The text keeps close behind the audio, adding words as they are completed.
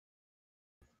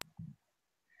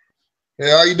Hey,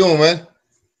 how you doing, man?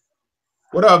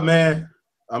 What up, man?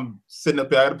 I'm sitting up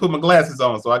here. I got to put my glasses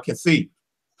on so I can see.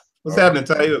 What's All right.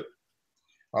 happening, Tayyip?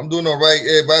 I'm doing all right.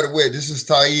 Hey, by the way, this is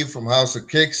Taib from House of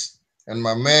Kicks and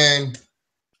my man,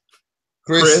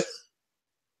 Chris, Chris.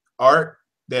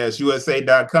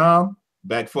 art-usa.com.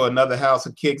 Back for another House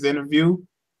of Kicks interview.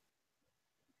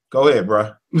 Go ahead, bro.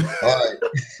 All right.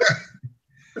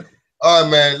 All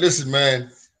right, man. Listen, man.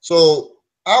 So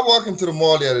I walked into the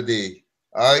mall the other day,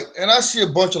 all right, and I see a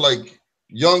bunch of like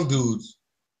young dudes.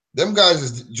 Them guys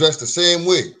is dressed the same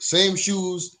way, same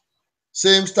shoes,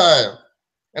 same style.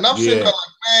 And I'm sitting there Yeah.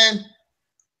 like, man,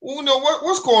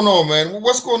 what's going on, man?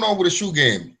 What's going on with the shoe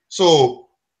game? So,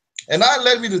 and that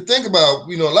led me to think about,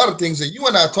 a lot of things that you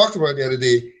and I talked about the other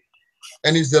day,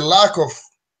 and it's the lack of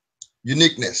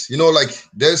uniqueness. Like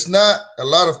there's not a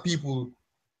lot of people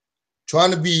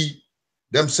trying to be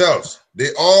themselves.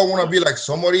 They all want to be like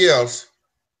somebody else.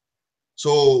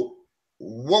 So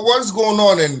what is going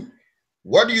on, and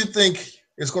what do you think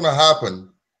is going to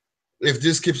happen if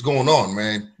this keeps going on,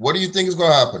 man? What do you think is going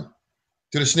to happen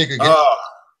to the sneaker game?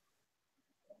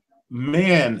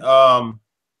 Man,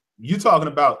 you talking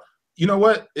about, you know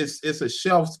what? It's a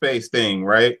shelf space thing,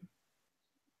 right?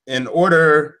 In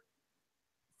order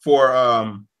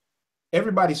for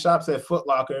everybody shops at Foot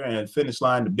Locker and Finish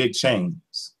Line, the big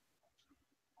chains.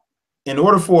 In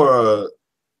order for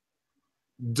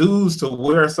dudes to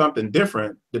wear something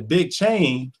different, the big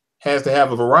chain has to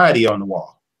have a variety on the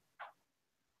wall.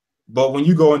 But when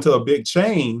you go into a big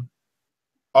chain,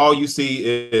 all you see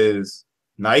is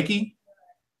Nike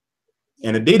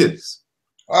and Adidas.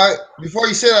 All right, before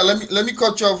you say that, let me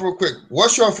cut you off real quick.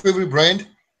 What's your favorite brand?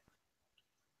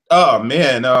 Oh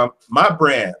man, my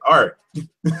brand, Art. All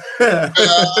right,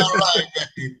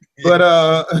 but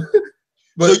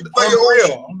so you wear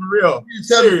your own on the real,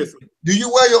 seriously. Do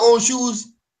you wear your own shoes?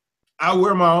 I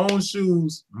wear my own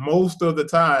shoes most of the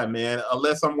time, man,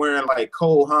 unless I'm wearing like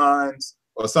Cole Haans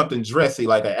or something dressy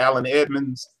like an Allen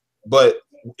Edmonds. But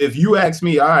if you ask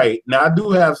me, all right, now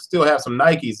I still have some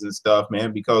Nikes and stuff,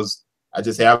 man, because I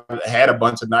just have had a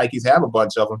bunch of Nikes, have a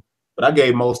bunch of them, but I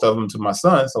gave most of them to my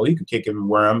son so he could kick them and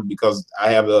wear them because I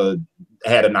had a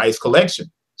nice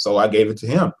collection, so I gave it to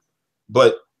him.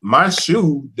 But my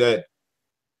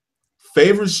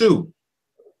favorite shoe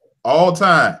all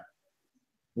time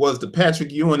was the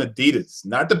Patrick Ewing Adidas,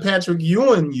 not the Patrick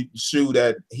Ewing shoe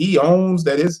that he owns.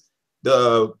 That is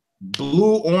the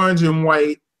blue, orange, and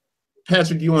white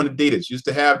Patrick Ewing Adidas. Used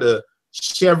to have the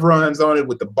chevrons on it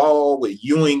with the ball with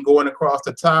Ewing going across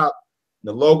the top,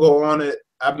 the logo on it.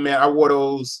 I wore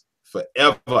those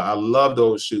forever. I love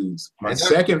those shoes. My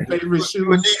second favorite shoe.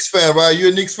 You're a Knicks fan, right? You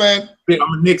a Knicks fan? I'm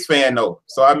a Knicks fan, though.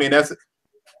 So I mean, that's,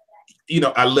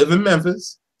 I live in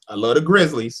Memphis. I love the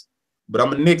Grizzlies, but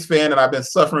I'm a Knicks fan, and I've been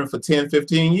suffering for 10,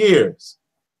 15 years.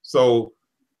 So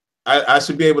I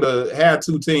should be able to have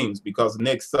two teams because the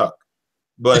Knicks suck.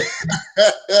 But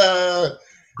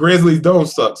Grizzlies don't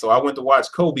suck. So I went to watch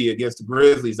Kobe against the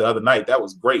Grizzlies the other night. That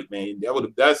was great, man.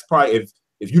 That's probably,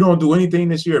 if you don't do anything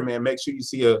this year, man, make sure you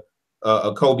see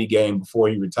a Kobe game before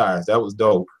he retires. That was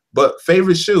dope. But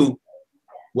favorite shoe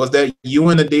was that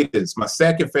Ewing Adidas. My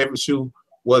second favorite shoe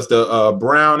was the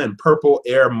brown and purple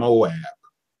Air Moab.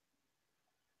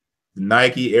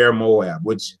 Nike Air Moab,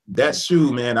 which that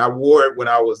shoe, man, I wore it when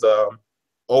I was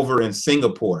over in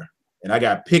Singapore. And I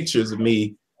got pictures of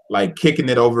me like kicking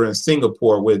it over in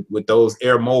Singapore with those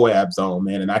Air Moabs on,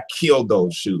 man. And I killed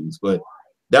those shoes. But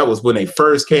that was when they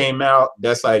first came out.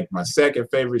 That's like my second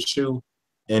favorite shoe.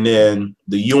 And then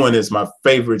the Ewing is my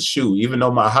favorite shoe. Even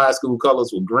though my high school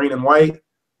colors were green and white,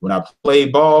 when I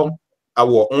played ball, I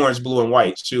wore orange, blue, and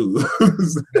white shoes. Man,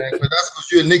 but that's because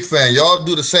you're a Knicks fan. Y'all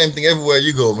do the same thing everywhere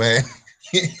you go, man.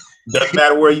 Doesn't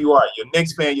matter where you are. You're a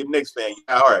Knicks fan, you're a Knicks fan.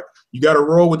 All right. You got to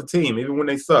roll with the team, even when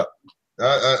they suck.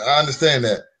 I understand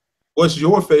that. What's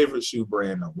your favorite shoe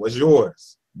brand, though? What's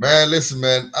yours? Man, listen,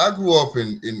 man. I grew up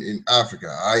in Africa.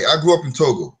 I grew up in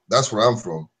Togo. That's where I'm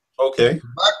from. Okay.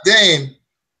 Back then,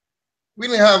 we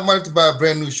didn't have money to buy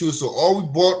brand new shoes, so all we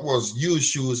bought was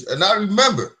used shoes. And I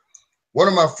remember one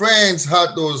of my friends had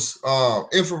those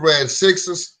infrared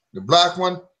sixes, the black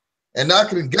one, and I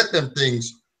couldn't get them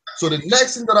things. So the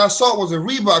next thing that I saw was a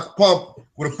Reebok pump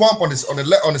with a pump on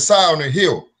the side on the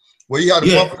heel where you had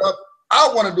to pump it up.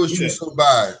 I wanted those shoes so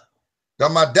bad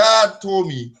that my dad told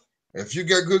me, if you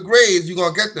get good grades, you're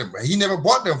gonna get them. But he never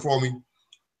bought them for me.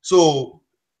 So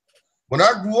when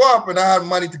I grew up and I had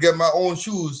money to get my own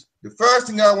shoes, the first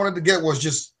thing I wanted to get was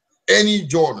just any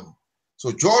Jordan. So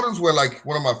Jordans were like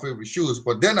one of my favorite shoes.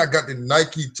 But then I got the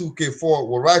Nike 2K4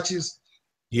 Huaraches.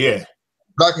 Yeah.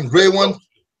 Black and gray one.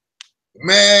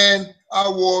 Man, I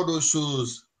wore those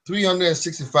shoes to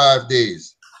 365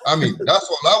 days. I mean, that's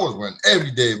all I was wearing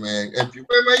every day, man. And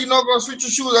people, hey, man, you're not gonna switch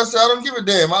your shoes. I said, I don't give a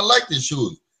damn. I like these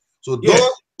shoes. So those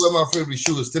were my favorite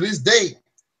shoes. To this day,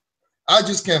 I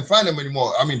just can't find them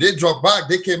anymore. I mean, they dropped back,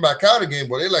 they came back out again,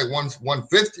 but they like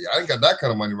 150. I ain't got that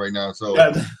kind of money right now. So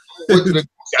went to the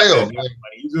sale, man.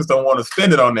 You just don't want to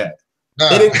spend it on that. Nah.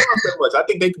 They didn't cost that much. I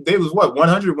think they was what,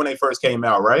 100 when they first came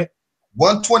out, right?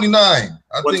 129. I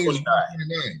think it's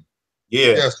 129.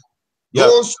 Yeah. Yes.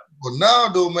 Those, but now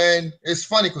though, man, it's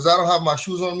funny because I don't have my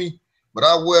shoes on me, but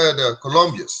I wear the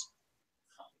Columbias.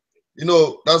 You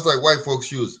know, that's like white folks'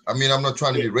 shoes. I mean, I'm not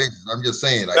trying to be racist. I'm just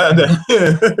saying, like,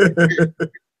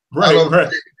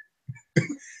 right.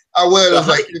 I wear those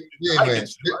like, man. I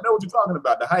know what you're talking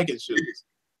about. The hiking shoes.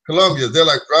 Columbias, they're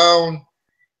like brown,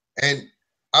 and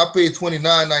I pay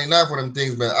 $29.99 for them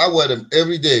things, man. I wear them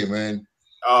every day, man.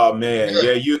 Oh man,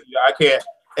 yeah. I can't.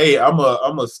 Hey, I'm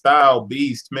a style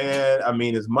beast, man. I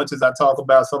mean, as much as I talk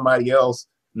about somebody else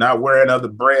not wearing other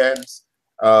brands,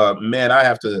 man, I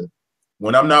have to.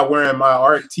 When I'm not wearing my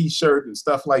art T-shirt and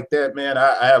stuff like that, man,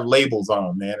 I have labels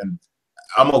on, man, and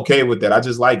I'm okay with that.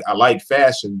 I like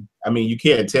fashion. I mean, you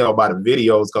can't tell by the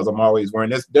videos because I'm always wearing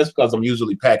this. Just because I'm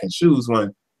usually packing shoes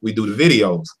when we do the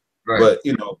videos. Right. But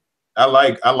you know, I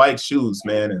like shoes,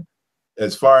 man. And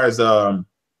as far as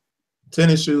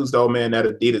tennis shoes, though, man, that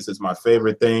Adidas is my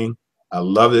favorite thing. I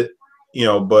love it, you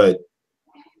know. But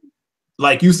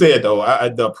like you said, though,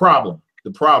 the problem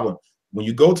when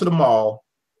you go to the mall.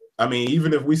 I mean,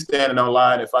 even if we standing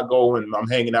online, if I go and I'm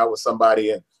hanging out with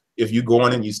somebody, and if you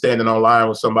going and you standing online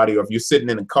with somebody, or if you're sitting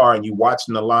in a car and you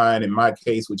watching the line, in my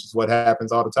case, which is what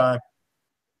happens all the time,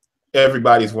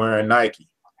 everybody's wearing Nike.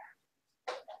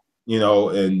 You know,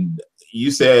 and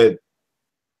you said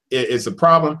it's a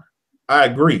problem. I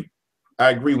agree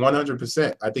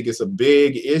 100%. I think it's a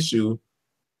big issue.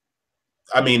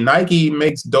 I mean, Nike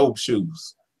makes dope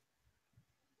shoes.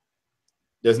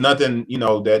 There's nothing, you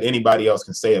know, that anybody else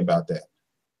can say about that.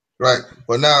 Right.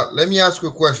 But now let me ask you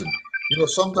a question. You know,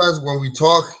 sometimes when we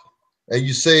talk and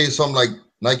you say something like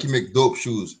Nike make dope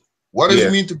shoes, what does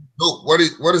it mean to be dope? What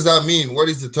does that mean? What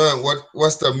is the term?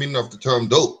 What's the meaning of the term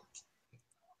dope?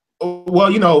 Well,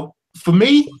 you know, for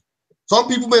me, some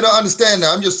people may not understand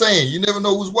that. I'm just saying, you never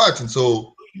know who's watching.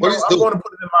 So what is dope? I'm going to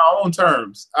put it in my own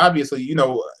terms. Obviously, you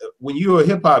know, when you were a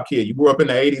hip hop kid, you grew up in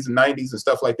the 80s and 90s and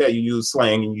stuff like that, you use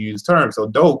slang and you use terms. So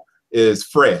dope is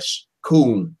fresh,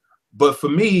 cool. But for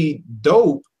me,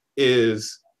 dope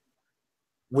is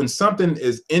when something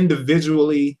is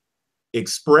individually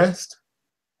expressed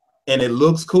and it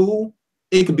looks cool.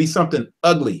 It could be something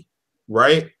ugly,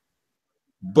 right?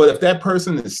 But if that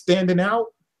person is standing out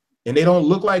and they don't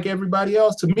look like everybody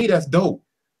else, to me, that's dope.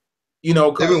 You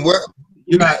know,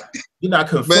 you're not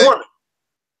conforming. Man,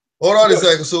 hold on a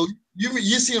second. So you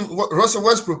seen Russell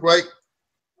Westbrook, right?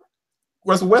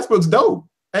 Russell Westbrook's dope.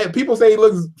 Hey, people say he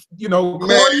looks, you know,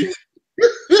 corny.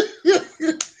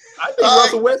 I think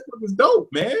Russell Westbrook is dope,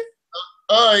 man.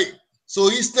 All right. So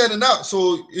he's standing out.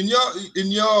 So in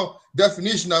your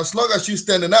definition, as long as you're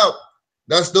standing out,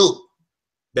 that's dope.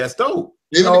 That's dope.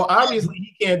 You know, obviously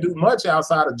he can't do much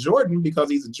outside of Jordan because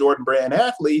he's a Jordan brand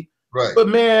athlete. Right. But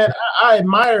man, I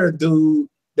admire a dude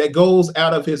that goes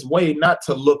out of his way not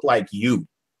to look like you.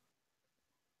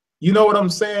 You know what I'm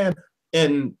saying?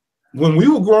 And when we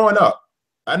were growing up,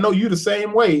 I know you the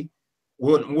same way.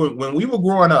 When we were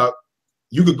growing up,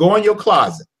 you could go in your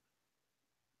closet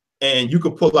and you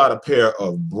could pull out a pair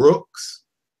of Brooks,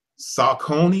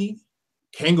 Saucony,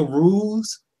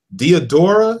 Kangaroos,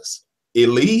 Diodoras,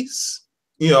 Elise,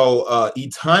 you know,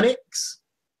 Etonics.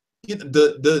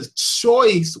 The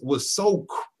choice was so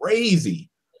crazy.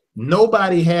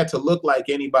 Nobody had to look like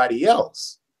anybody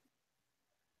else.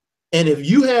 And if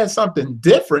you had something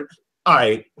different, all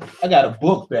right, I got a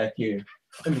book back here.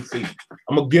 Let me see.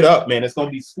 I'm gonna get up, man. It's gonna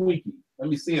be squeaky. Let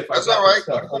me see if I got this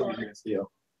stuff over here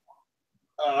still.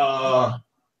 I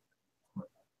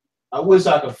wish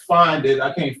I could find it.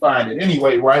 I can't find it.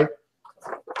 Anyway, right?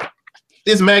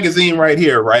 This magazine right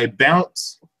here, right?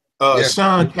 Bounce.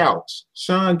 Sean Couch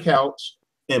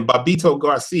and Babito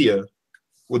Garcia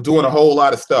were doing a whole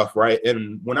lot of stuff, right?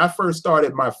 And when I first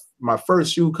started my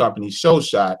first shoe company, Show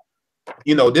Shot,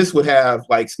 you know, this would have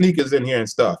like sneakers in here and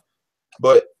stuff.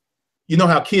 But you know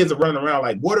how kids are running around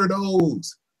like, what are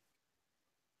those?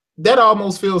 That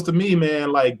almost feels to me,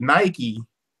 man, like Nike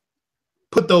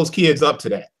put those kids up to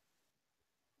that.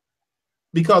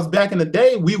 Because back in the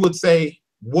day, we would say,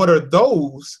 what are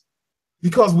those?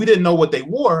 Because we didn't know what they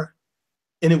wore,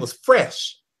 and it was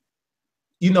fresh.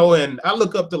 You know, and I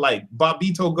look up to like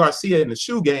Babito Garcia in the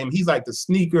shoe game. He's like the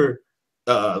sneaker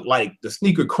like the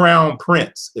sneaker crown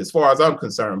prince, as far as I'm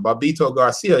concerned, Bobito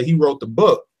Garcia. He wrote the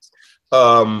book.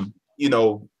 You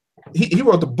know, he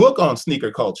wrote the book on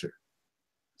sneaker culture.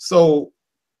 So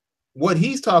what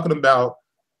he's talking about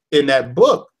in that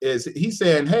book is he's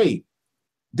saying, hey,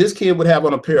 this kid would have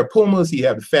on a pair of Pumas. He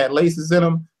had the fat laces in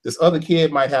them. This other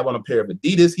kid might have on a pair of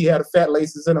Adidas. He had the fat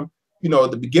laces in them. You know,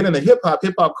 at the beginning of hip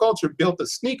hop culture built a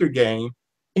sneaker game,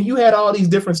 and you had all these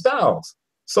different styles.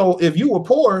 So if you were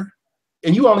poor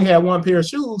and you only had one pair of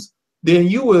shoes, then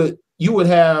you would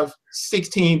have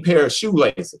 16 pair of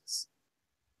shoelaces,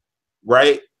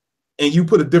 right? And you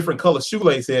put a different color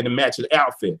shoelace in to match your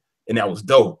outfit, and that was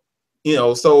dope. You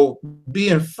know, so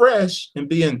being fresh and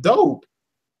being dope.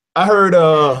 I heard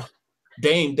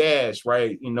Dame Dash,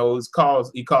 right? You know,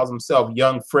 he calls himself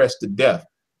Young Fresh to Death.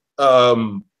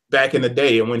 Back in the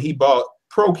day, and when he bought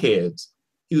Pro Kids,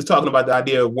 he was talking about the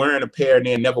idea of wearing a pair and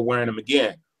then never wearing them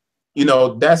again. You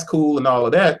know, that's cool and all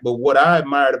of that. But what I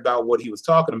admired about what he was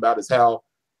talking about is how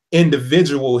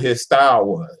individual his style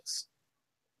was.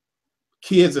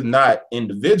 Kids are not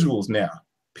individuals now.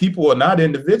 People are not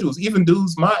individuals. Even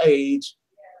dudes my age,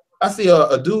 I see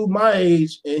a dude my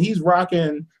age and he's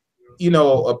rocking, you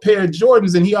know, a pair of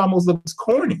Jordans and he almost looks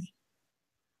corny.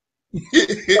 You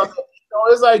know,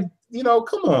 it's like, you know,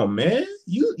 come on, man.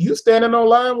 You standing on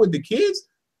line with the kids.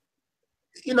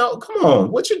 You know, come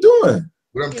on, what you doing?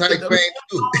 But I'm tight pants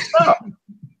too.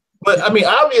 But I mean,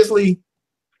 obviously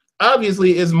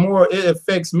it's more, it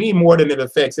affects me more than it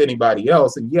affects anybody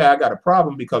else. And yeah, I got a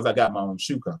problem because I got my own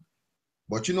shoe company.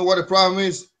 But you know what the problem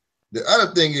is? The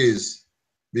other thing is,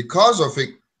 because of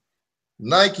it,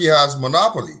 Nike has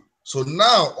monopoly. So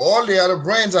now all the other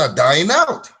brands are dying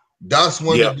out. That's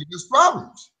one of the biggest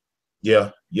problems.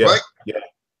 Yeah, right?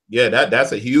 Yeah.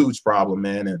 That's a huge problem,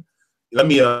 man. And let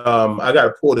me I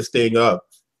gotta pull this thing up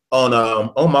on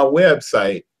my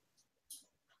website.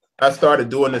 I started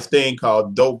doing this thing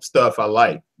called Dope Stuff I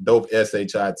Like. Dope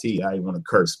SHIT. I didn't want to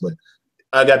curse, but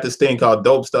I got this thing called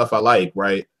Dope Stuff I Like,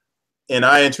 right? And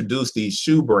I introduced these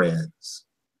shoe brands.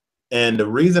 And the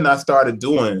reason I started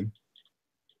doing,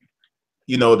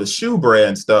 you know, the shoe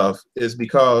brand stuff is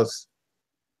because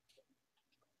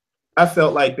I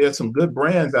felt like there's some good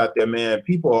brands out there, man.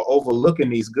 People are overlooking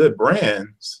these good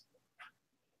brands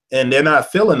and they're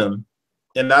not feeling them.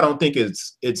 And I don't think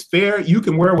it's fair. You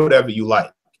can wear whatever you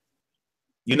like.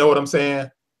 You know what I'm saying?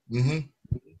 Mm-hmm.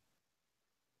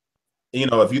 You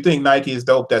know, if you think Nike is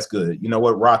dope, that's good. You know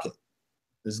what? Rock it.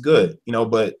 It's good. You know,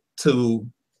 but to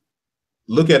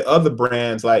look at other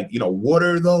brands like, you know, what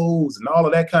are those and all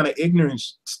of that kind of ignorant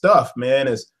stuff, man,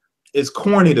 is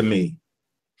corny to me,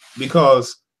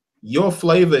 because your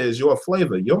flavor is your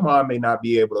flavor. Your mom may not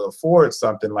be able to afford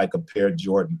something like a pair of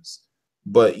Jordans,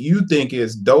 but you think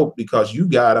it's dope because you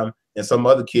got them, and some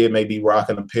other kid may be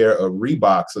rocking a pair of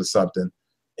Reeboks or something,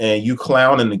 and you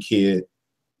clowning the kid.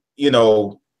 You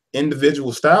know,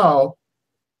 individual style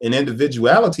and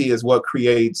individuality is what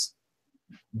creates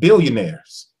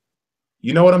billionaires.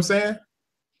 You know what I'm saying?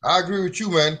 I agree with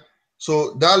you, man.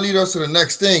 So that leads us to the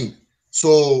next thing.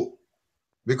 So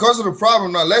because of the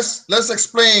problem now, let's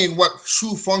explain what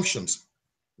shoe functions.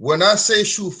 When I say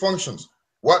shoe functions,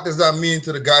 what does that mean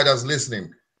to the guy that's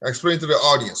listening? Explain to the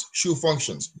audience, shoe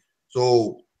functions.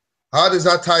 So how does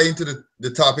that tie into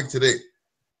the topic today?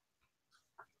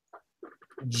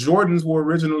 Jordans were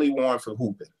originally worn for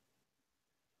hooping.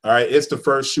 All right, it's the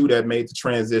first shoe that made the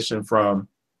transition from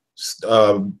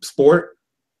sport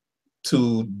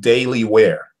to daily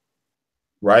wear,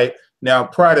 right? Now,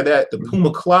 prior to that, the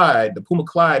Puma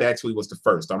Clyde actually was the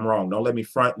first. I'm wrong. Don't let me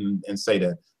front and say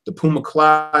that. The Puma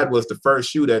Clyde was the first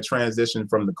shoe that transitioned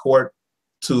from the court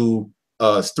to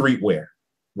streetwear,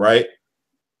 right?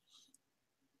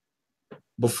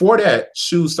 Before that,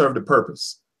 shoes served a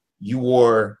purpose. You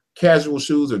wore casual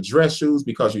shoes or dress shoes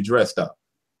because you dressed up.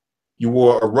 You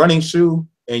wore a running shoe,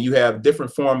 and you have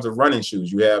different forms of running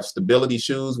shoes. You have stability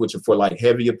shoes, which are for like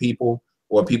heavier people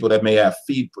or people that may have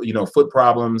foot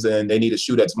problems and they need a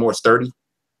shoe that's more sturdy.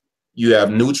 You have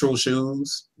neutral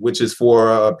shoes, which is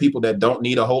for people that don't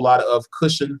need a whole lot of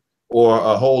cushion or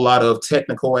a whole lot of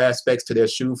technical aspects to their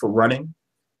shoe for running.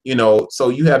 You know, so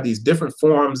you have these different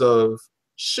forms of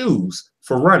shoes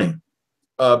for running.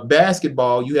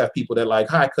 Basketball, you have people that like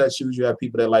high cut shoes, you have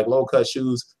people that like low cut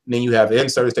shoes, and then you have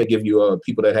inserts that give you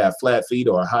people that have flat feet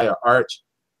or a higher arch.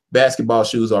 Basketball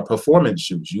shoes are performance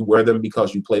shoes. You wear them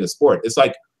because you play the sport. It's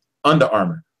like Under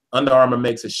Armour. Under Armour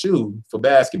makes a shoe for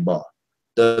basketball.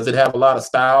 Does it have a lot of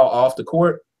style off the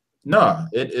court? No,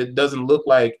 it doesn't look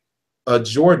like a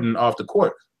Jordan off the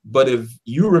court. But if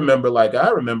you remember, like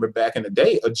I remember back in the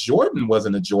day, a Jordan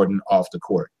wasn't a Jordan off the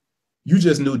court. You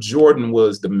just knew Jordan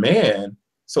was the man.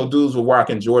 So dudes were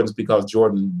rocking Jordans because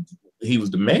Jordan, he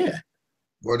was the man.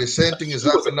 Well, the same thing is Shoe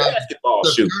was a happening now. basketball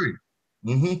shoe.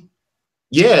 Mm-hmm.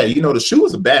 Yeah, you know, the shoe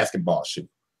is a basketball shoe.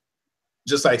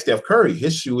 Just like Steph Curry,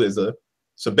 his shoe is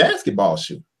it's a basketball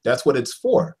shoe. That's what it's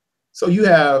for. So you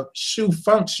have shoe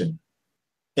function,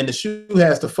 and the shoe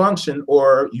has to function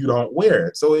or you don't wear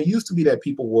it. So it used to be that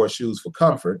people wore shoes for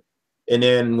comfort. And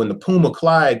then when the Puma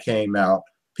CLAE came out,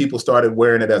 people started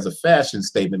wearing it as a fashion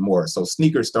statement more. So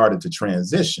sneakers started to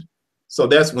transition. So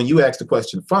that's when you ask the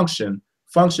question function.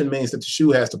 Function means that the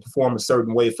shoe has to perform a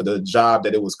certain way for the job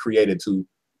that it was created to,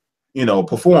 you know,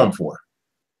 perform for.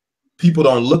 People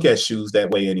don't look at shoes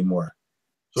that way anymore.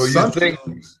 So you think?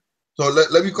 So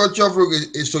let me cut you off.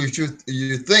 So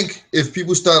you think if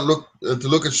people start to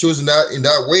look at shoes in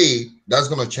that way, that's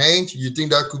gonna change? You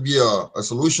think that could be a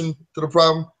solution to the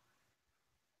problem?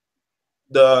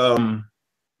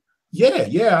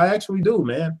 Yeah, I actually do,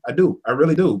 man. I do. I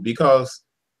really do, because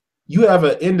you have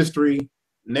an industry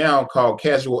now called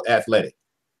casual athletic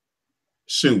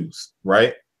shoes,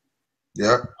 right?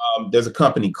 Yeah. There's a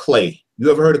company, CLAE. You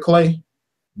ever heard of CLAE?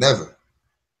 Never.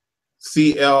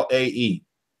 CLAE.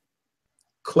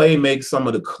 CLAE makes some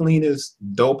of the cleanest,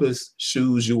 dopest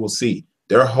shoes you will see.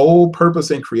 Their whole purpose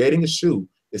in creating a shoe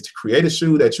is to create a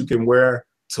shoe that you can wear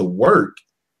to work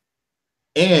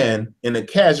and in a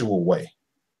casual way.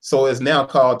 So it's now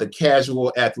called the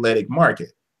casual athletic market,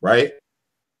 right?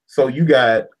 So you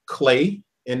got CLAE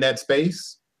in that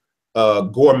space.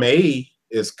 Gourmet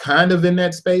is kind of in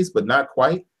that space, but not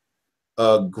quite.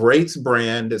 Greats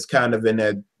brand is kind of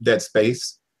in that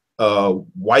space.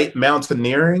 White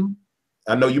Mountaineering.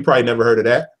 I know you probably never heard of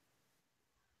that.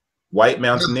 White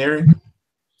Mountaineering.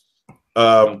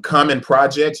 Common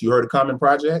Projects. You heard of Common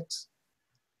Projects?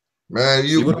 Man,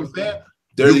 see what I'm saying?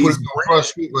 You're putting me on front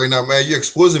street right now, man. You're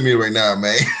exposing me right now,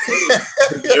 man.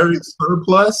 Generic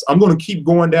Surplus. I'm going to keep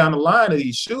going down the line of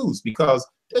these shoes because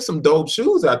there's some dope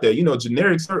shoes out there. You know,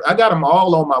 generic. I got them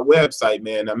all on my website,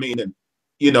 man. I mean, and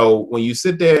you know, when you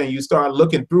sit there and you start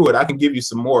looking through it, I can give you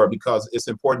some more because it's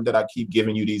important that I keep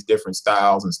giving you these different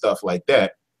styles and stuff like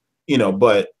that. You know,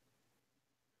 but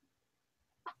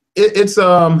it's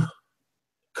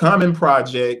Common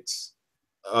Projects.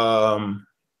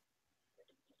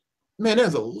 Man,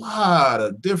 there's a lot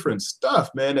of different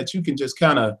stuff, man, that you can just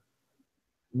kind of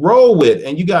roll with.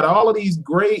 And you got all of these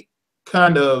great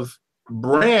kind of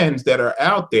brands that are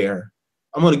out there.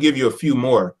 I'm going to give you a few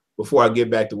more before I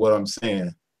get back to what I'm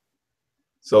saying.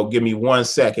 So give me 1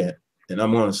 second, and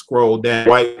I'm going to scroll down.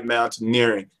 White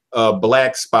Mountaineering,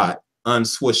 Black Spot,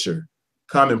 Unswisher,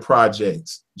 Common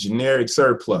Projects, Generic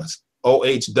Surplus,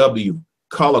 OHW,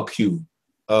 Color Q,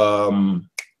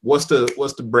 what's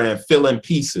the brand? Fill in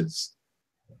Pieces.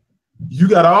 You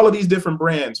got all of these different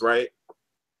brands, right?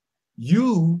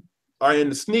 You are in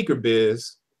the sneaker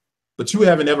biz, but you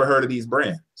haven't ever heard of these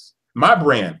brands. My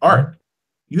brand, Art,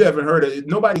 you haven't heard of it.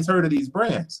 Nobody's heard of these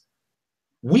brands.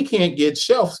 We can't get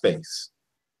shelf space.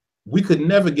 We could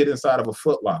never get inside of a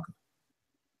Foot Locker.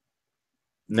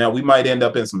 Now, we might end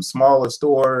up in some smaller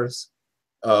stores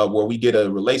where we get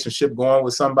a relationship going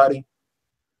with somebody.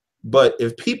 But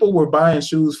if people were buying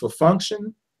shoes for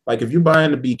function, like if you're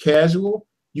buying to be casual,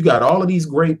 you got all of these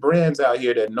great brands out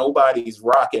here that nobody's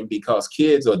rocking because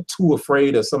kids are too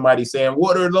afraid of somebody saying,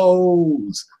 "What are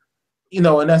those?" You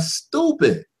know, and that's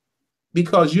stupid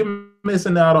because you're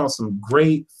missing out on some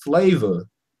great flavor,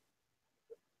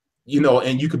 you know,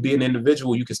 and you could be an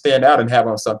individual, you could stand out and have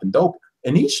on something dope.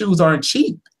 And these shoes aren't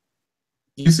cheap.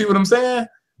 You see what I'm saying?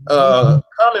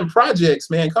 Common Projects,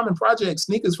 man, Common Projects,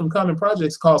 sneakers from Common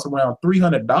Projects cost around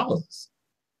 $300.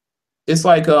 It's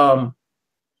like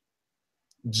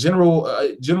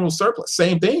general surplus,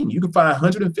 same thing. You can find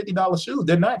 $150 shoes.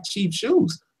 They're not cheap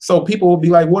shoes. So people will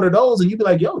be like, "What are those?" And you'd be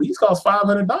like, "Yo, these cost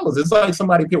 $500." It's like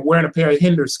somebody wearing a pair of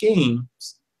Hender Schemes,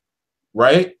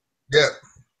 right? Yeah.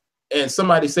 And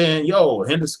somebody saying, "Yo,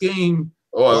 Hender Scheme,"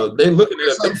 or they looking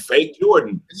at them fake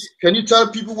Jordan. Can you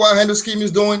tell people what Hender Scheme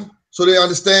is doing so they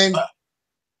understand?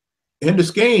 Hender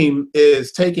Scheme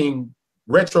is taking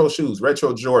retro shoes,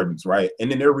 retro Jordans, right? And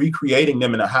then they're recreating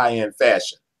them in a high-end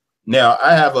fashion. Now,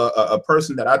 I have a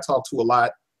person that I talk to a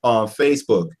lot on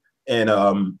Facebook, and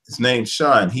his name's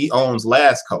Sean. He owns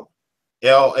LASCO,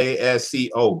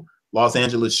 LASCO, Los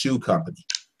Angeles Shoe Company,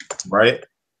 right?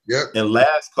 Yep. And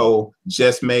LASCO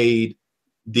just made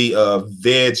the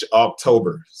Veg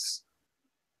Octobers.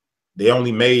 They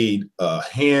only made a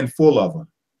handful of them.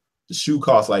 The shoe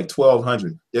costs like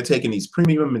 $1,200. They're taking these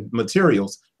premium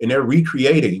materials and they're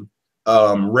recreating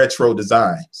retro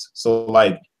designs. So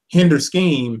like Hender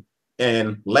Scheme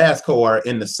and LASCO are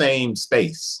in the same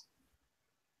space.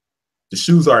 The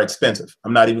shoes are expensive.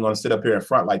 I'm not even going to sit up here in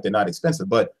front like they're not expensive,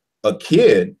 but a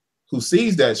kid who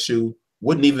sees that shoe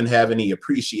wouldn't even have any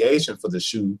appreciation for the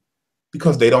shoe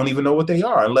because they don't even know what they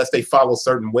are. Unless they follow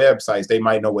certain websites, they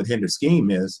might know what Hender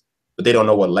Scheme is, but they don't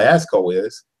know what LASCO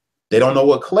is. They don't know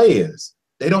what CLAE is.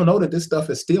 They don't know that this stuff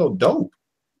is still dope.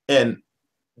 And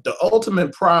the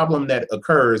ultimate problem that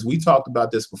occurs, we talked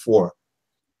about this before,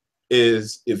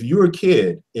 is if you're a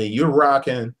kid and you're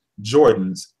rocking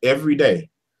Jordans every day,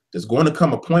 there's going to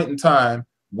come a point in time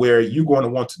where you're going to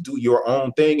want to do your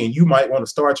own thing, and you might want to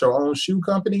start your own shoe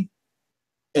company.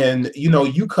 And, you know,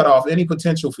 you cut off any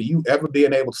potential for you ever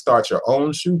being able to start your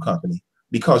own shoe company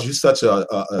because you're such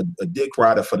a dick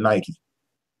rider for Nike.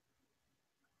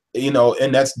 You know,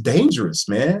 and that's dangerous,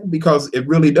 man, because it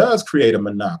really does create a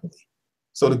monopoly.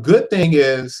 So the good thing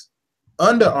is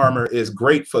Under Armour is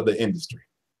great for the industry.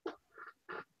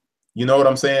 You know what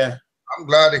I'm saying? I'm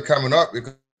glad they're coming up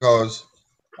because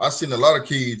I've seen a lot of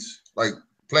kids like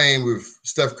playing with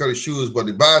Steph Curry shoes, but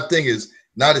the bad thing is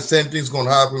now the same thing's going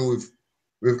to happen with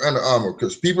Under Armour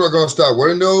because people are going to start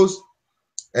wearing those,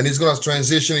 and it's going to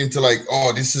transition into like,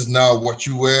 oh, this is now what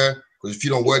you wear, because if you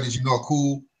don't wear this, you're not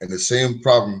cool, and the same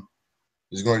problem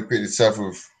is going to create itself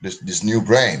with this new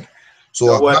brand. So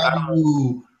You know what?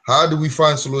 how do we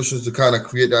find solutions to kind of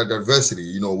create that diversity,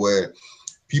 you know, where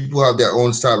people have their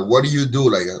own style? What do you do?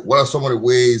 Like, what are some of the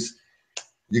ways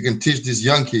you can teach these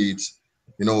young kids,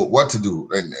 you know, what to do,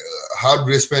 and how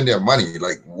do they spend their money?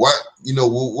 Like, what, you know,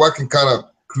 what can kind of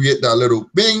create that little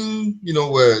bing, you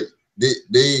know, where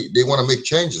they want to make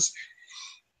changes?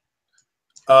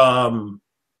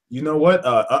 You know what?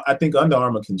 I think Under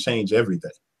Armour can change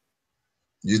everything.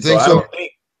 You think so?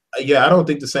 I don't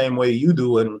think the same way you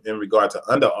do in regard to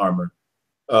Under Armour.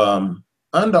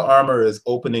 Under Armour is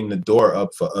opening the door up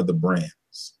for other brands.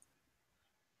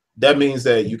 That means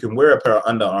that you can wear a pair of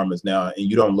Under Armours now and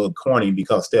you don't look corny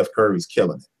because Steph Curry's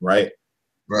killing it, right?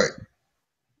 Right.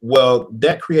 Well,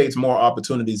 that creates more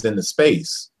opportunities in the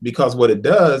space because what it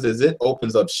does is it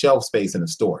opens up shelf space in the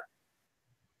store.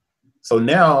 So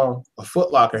now a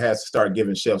Foot Locker has to start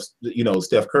giving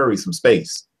Steph Curry some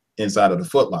space inside of the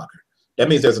Foot Locker. That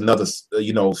means there's another,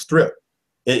 strip.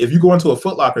 If you go into a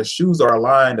Foot Locker, shoes are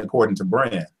aligned according to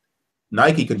brand.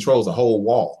 Nike controls a whole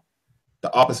wall.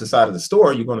 The opposite side of the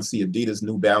store, you're going to see Adidas,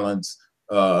 New Balance,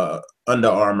 Under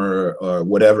Armour, or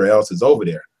whatever else is over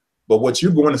there. But what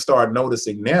you're going to start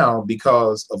noticing now,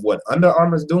 because of what Under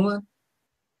Armour is doing,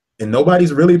 and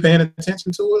nobody's really paying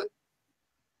attention to it,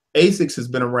 ASICS has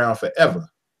been around forever.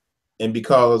 And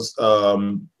because of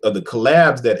the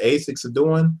collabs that ASICS are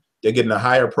doing, they're getting a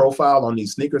higher profile on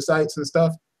these sneaker sites and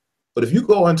stuff. But if you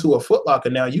go into a Foot Locker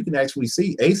now, you can actually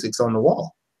see ASICS on the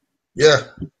wall. Yeah.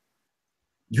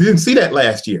 You didn't see that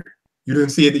last year. You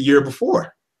didn't see it the year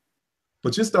before.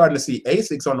 But you're starting to see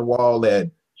ASICS on the wall at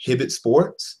Hibbett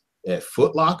Sports, at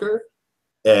Foot Locker,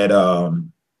 at,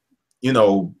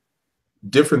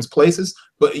 different places.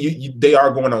 But they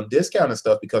are going on discount and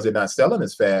stuff because they're not selling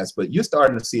as fast. But you're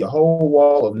starting to see a whole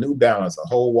wall of New Balance, a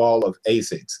whole wall of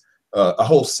ASICS, a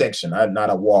whole section, not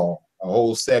a wall, a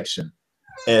whole section.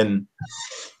 And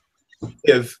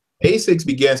if ASICS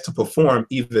begins to perform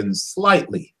even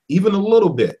slightly, even a little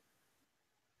bit,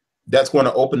 that's going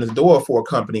to open the door for a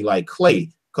company like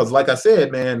CLAE. Because like I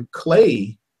said, man,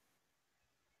 CLAE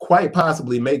quite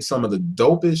possibly makes some of the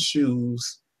dopest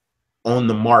shoes on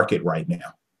the market right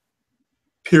now,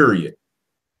 period.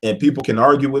 And people can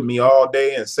argue with me all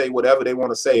day and say whatever they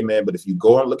want to say, man, but if you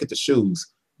go and look at the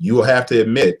shoes, you will have to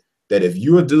admit that if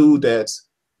you're a dude that's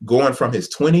going from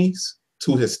his 20s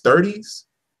to his 30s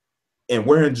and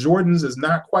wearing Jordans is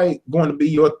not quite going to be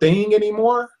your thing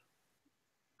anymore,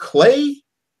 CLAE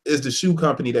is the shoe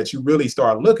company that you really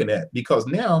start looking at, because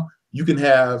now you can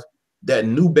have that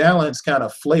New Balance kind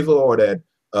of flavor or that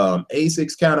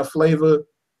ASICS kind of flavor,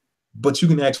 but you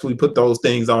can actually put those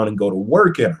things on and go to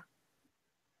work in them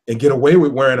and get away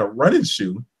with wearing a running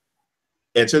shoe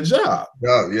at your job.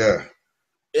 Oh, yeah.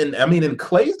 And I mean, and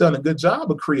CLAE's done a good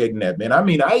job of creating that, man. I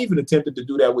mean, I even attempted to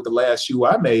do that with the last shoe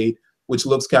I made, which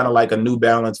looks kind of like a New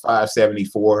Balance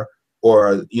 574,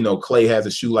 or, CLAE has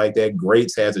a shoe like that.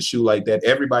 Greats has a shoe like that.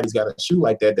 Everybody's got a shoe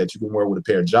like that that you can wear with a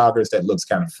pair of joggers that looks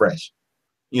kind of fresh,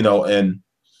 and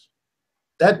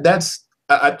that's,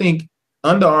 I think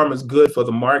Under Armour is good for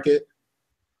the market.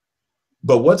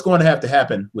 But what's going to have to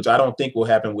happen, which I don't think will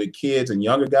happen with kids and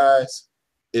younger guys,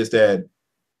 is that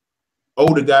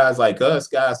older guys like us,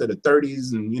 guys that are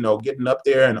 30s and, getting up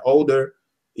there and older,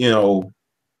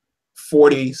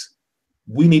 40s,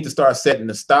 we need to start setting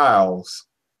the styles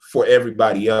for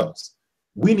everybody else.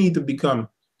 We need to become,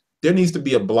 there needs to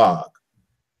be a blog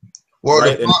Well,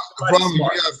 right? And the problem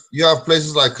smart. is you have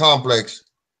places like Complex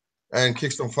and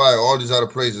Kickstone Fire, all these other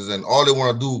places, and all they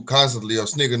want to do constantly are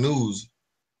sneaker news.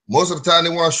 Most of the time, they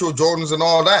want to show Jordans and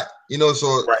all that, you know. So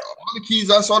Right. all the keys,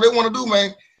 that's all they want to do,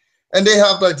 man. And they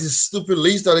have like this stupid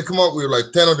list that they come up with,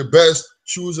 like 10 of the best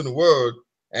shoes in the world,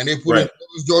 and they put in Right.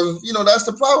 Jordans. You know, that's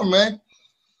the problem, man.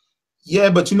 Yeah,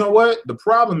 but you know what? The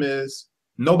problem is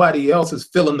nobody else is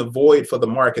filling the void for the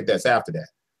market that's after that.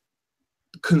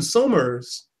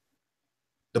 Consumers,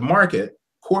 the market,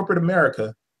 corporate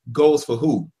America goes for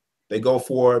who? They go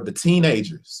for the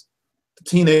teenagers. The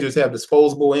teenagers have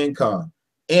disposable income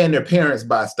and their parents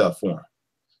buy stuff for them.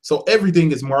 So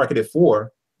everything is marketed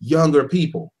for younger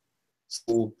people.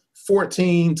 So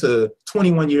 14 to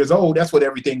 21 years old, that's what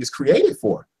everything is created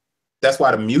for. That's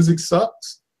why the music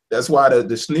sucks. That's why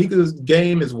the sneakers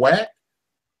game is whack.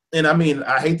 And I mean,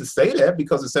 I hate to say that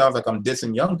because it sounds like I'm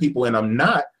dissing young people, and I'm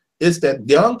not. It's that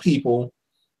young people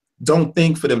don't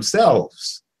think for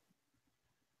themselves.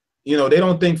 You know, they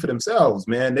don't think for themselves,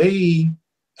 man. They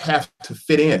have to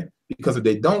fit in, because if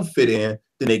they don't fit in,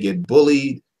 then they get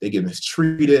bullied, they get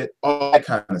mistreated, all that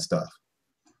kind of stuff.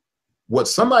 What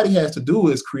somebody has to do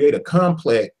is create a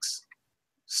complex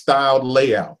styled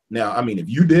layout. Now, I mean, if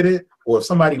you did it, or if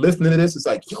somebody listening to this is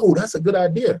like, yo, that's a good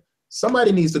idea.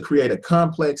 Somebody needs to create a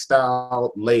complex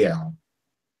style layout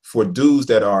for dudes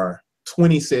that are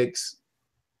 26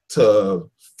 to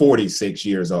 46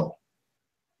 years old.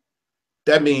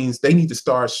 That means they need to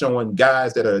start showing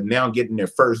guys that are now getting their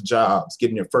first jobs,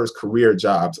 getting their first career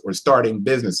jobs, or starting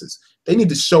businesses. They need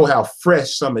to show how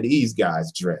fresh some of these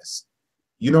guys dress.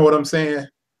 You know what I'm saying?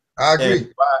 I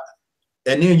agree.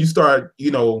 And then you start,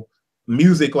 you know,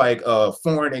 music like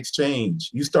foreign exchange.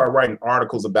 You start writing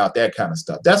articles about that kind of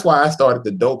stuff. That's why I started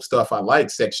the dope stuff I like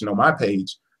section on my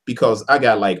page, because I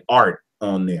got like art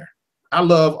on there. I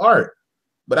love art,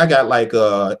 but I got like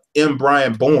M.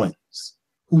 Brian Bowens,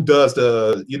 who does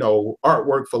the, you know,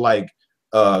 artwork for like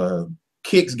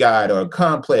Kicks Guide or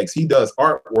Complex. He does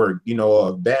artwork, you know,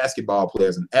 of basketball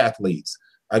players and athletes.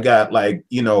 I got like,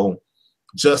 you know,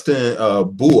 Justin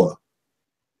Bua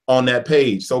on that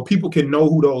page, so people can know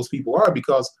who those people are,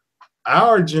 because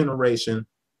our generation,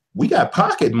 we got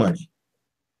pocket money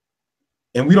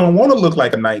and we don't want to look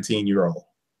like a 19-year-old,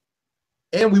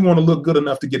 and we want to look good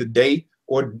enough to get a date,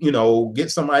 or, you know,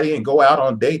 get somebody and go out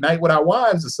on date night with our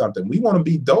wives or something. We want to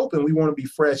be dope and we want to be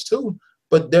fresh too,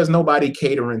 but there's nobody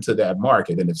catering to that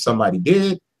market. And if somebody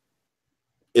did,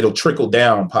 it'll trickle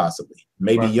down possibly.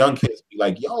 Maybe Right. young kids be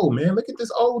like, yo, man, look at this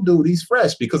old dude. He's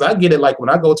fresh. Because I get it, like when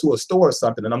I go to a store or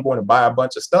something and I'm going to buy a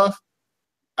bunch of stuff,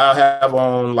 I'll have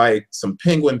on like some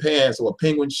penguin pants or a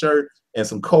penguin shirt and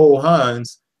some Cole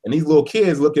Haans. And these little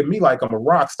kids look at me like I'm a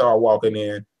rock star walking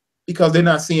in, because they're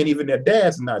not seeing even their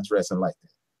dads not dressing like that.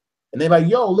 And they're like,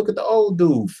 yo, look at the old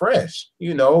dude, fresh.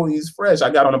 You know, he's fresh. I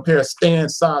got on a pair of Stan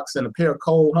socks and a pair of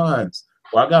Cole Haans.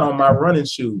 Or I got on my running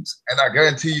shoes. And I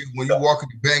guarantee you, when you walk in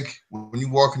the bank,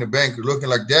 looking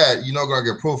like that, you're not gonna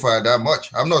get profiled that much.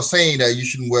 I'm not saying that you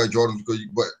shouldn't wear Jordans,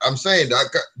 but I'm saying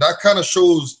that kind of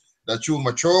shows that you're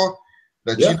mature,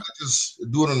 that you're not just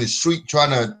doing on the street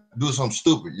trying to do something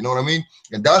stupid. You know what I mean?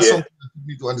 And that's something that you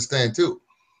need to understand too.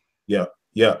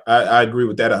 Yeah, I agree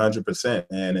with that 100%.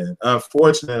 And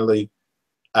unfortunately,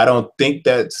 I don't think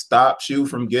that stops you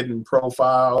from getting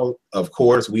profiled. Of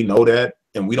course, we know that,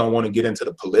 and we don't want to get into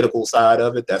the political side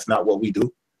of it. That's not what we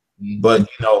do. Mm-hmm. But, you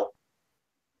know,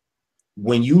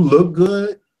 when you look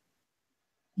good,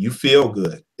 you feel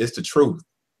good. It's the truth.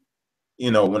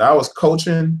 You know, when I was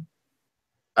coaching,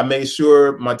 I made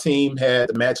sure my team had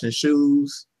the matching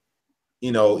shoes.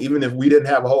 You know, even if we didn't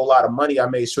have a whole lot of money, I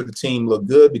made sure the team looked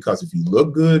good, because if you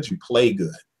look good, you play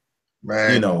good.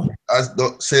 Man, you know, I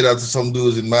don't say that to some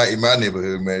dudes in my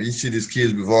neighborhood, man. You see these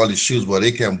kids with all these shoes, but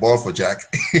they can't ball for Jack.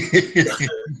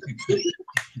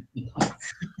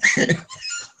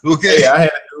 Okay. Hey, I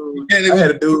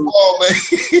had a dude. Ball, man.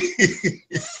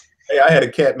 Hey, I had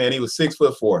a cat, man. He was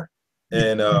 6'4",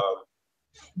 and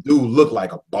dude looked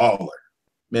like a baller.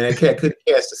 Man, that cat couldn't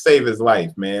catch to save his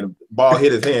life, man. Ball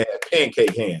hit his hand,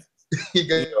 pancake hands. He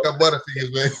got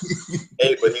butterfingers, man.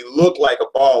 Hey, but he looked like a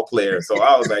ball player. So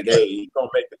I was like, hey, he's going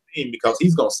to make the team, because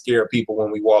he's going to scare people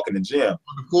when we walk in the gym.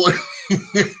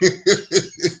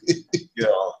 You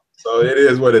know, so it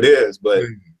is what it is. But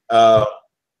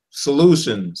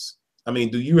solutions. I mean,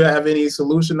 do you have any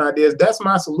solution ideas? That's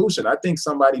my solution. I think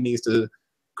somebody needs to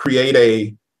create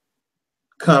a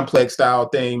complex style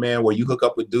thing, man, where you hook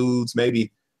up with dudes.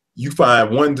 Maybe you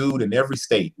find one dude in every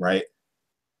state, right?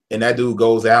 And that dude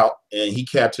goes out and he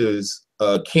captures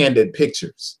candid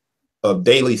pictures of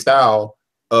daily style,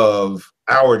 of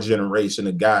our generation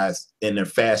of guys and their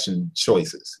fashion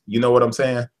choices. You know what I'm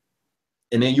saying?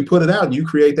 And then you put it out and you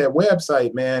create that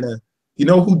website, man. And you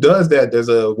know who does that? There's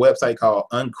a website called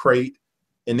Uncrate.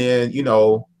 And then, you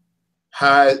know,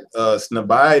 High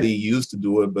Snobiety used to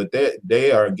do it, but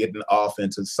they are getting off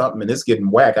into something and it's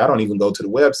getting whack. I don't even go to the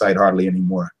website hardly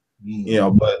anymore, you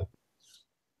know, but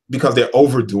because they're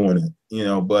overdoing it, you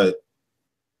know. But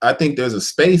I think there's a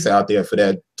space out there for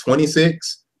that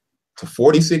 26 to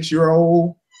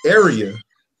 46-year-old area.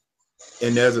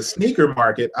 And there's a sneaker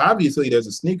market. Obviously, there's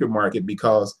a sneaker market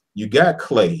because you got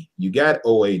CLAE, you got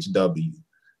OHW,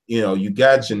 you know, you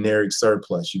got Generic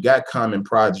Surplus, you got Common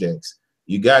Projects,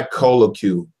 you got Cola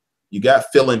Q, you got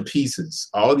Fill in Pieces.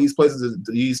 All of these places,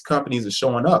 these companies are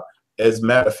showing up. As a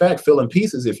matter of fact, Fill in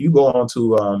Pieces, if you go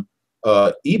onto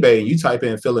eBay and you type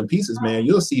in Fill in Pieces, man,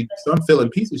 you'll see some Fill in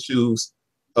Pieces shoes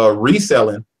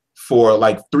reselling for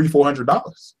like $300-400.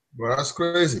 Well, that's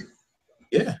crazy.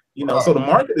 Yeah, you know, so the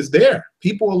market is there.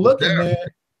 People are looking, man.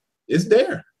 It's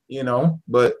there, you know,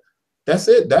 but that's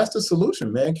it. That's the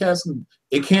solution, man.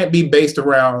 It can't be based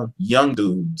around young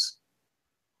dudes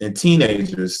and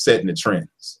teenagers setting the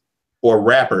trends, or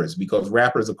rappers, because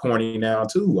rappers are corny now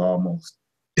too, almost.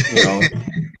 You know,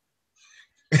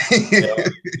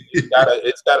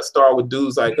 it's gotta start with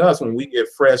dudes like us. When we get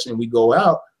fresh and we go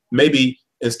out, maybe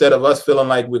instead of us feeling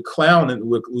like we're clowning,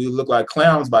 we look like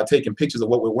clowns by taking pictures of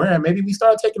what we're wearing, maybe we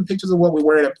start taking pictures of what we're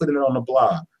wearing and putting it on the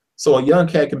blog. So a young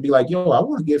cat can be like, yo, I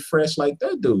want to get fresh like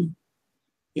that dude.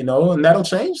 You know, and that'll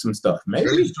change some stuff, maybe.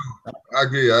 That is true. I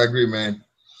agree, man.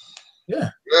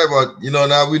 Yeah. Yeah, but, you know,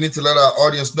 now we need to let our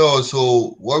audience know.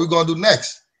 So what are we going to do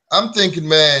next? I'm thinking,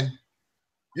 man,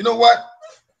 you know what?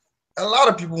 A lot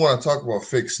of people want to talk about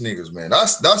fake sneakers, man.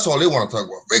 That's all they want to talk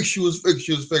about. Fake shoes, fake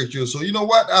shoes, fake shoes. So you know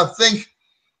what? I think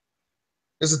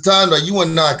it's a time that you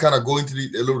and I kind of go into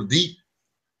a little deep,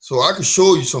 so I can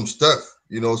show you some stuff,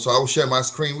 you know. So I will share my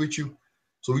screen with you,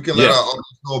 so we can let our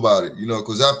audience know about it, you know.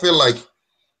 Because I feel like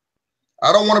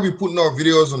I don't want to be putting out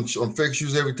videos on fake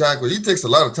shoes every time, because it takes a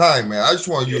lot of time, man. I just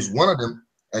want to use one of them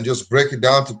and just break it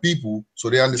down to people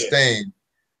so they understand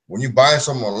when you buy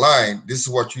something online, this is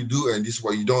what you do and this is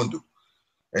what you don't do.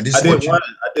 And this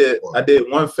I did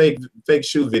one fake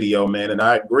shoe video, man, and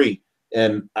I agree.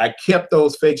 And I kept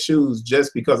those fake shoes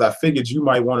just because I figured you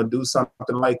might want to do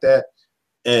something like that.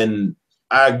 And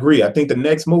I agree. I think the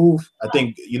next move, I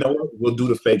think, you know what, we'll do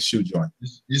the fake shoe joint.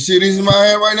 You see these in my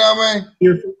hand right now, man?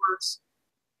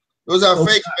 Those are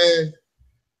fakes, man.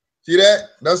 See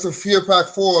that? That's the Fear Pack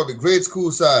 4, the grade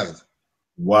school size.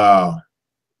 Wow.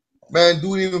 Man,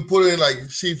 dude even put it in, like,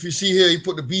 see, if you see here, he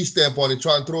put the B stamp on it,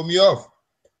 trying to throw me off.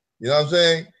 You know what I'm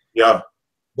saying? Yeah.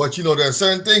 But, you know, there are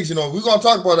certain things, you know, we're going to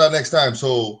talk about that next time.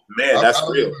 So, man, that's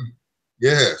real.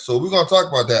 Yeah, so we're going to talk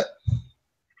about that.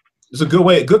 It's a good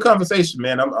way, good conversation,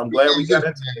 man. I'm glad we got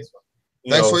into this one.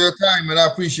 Thanks for your time, man. I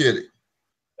appreciate it.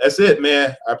 That's it,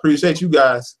 man. I appreciate you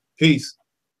guys. Peace.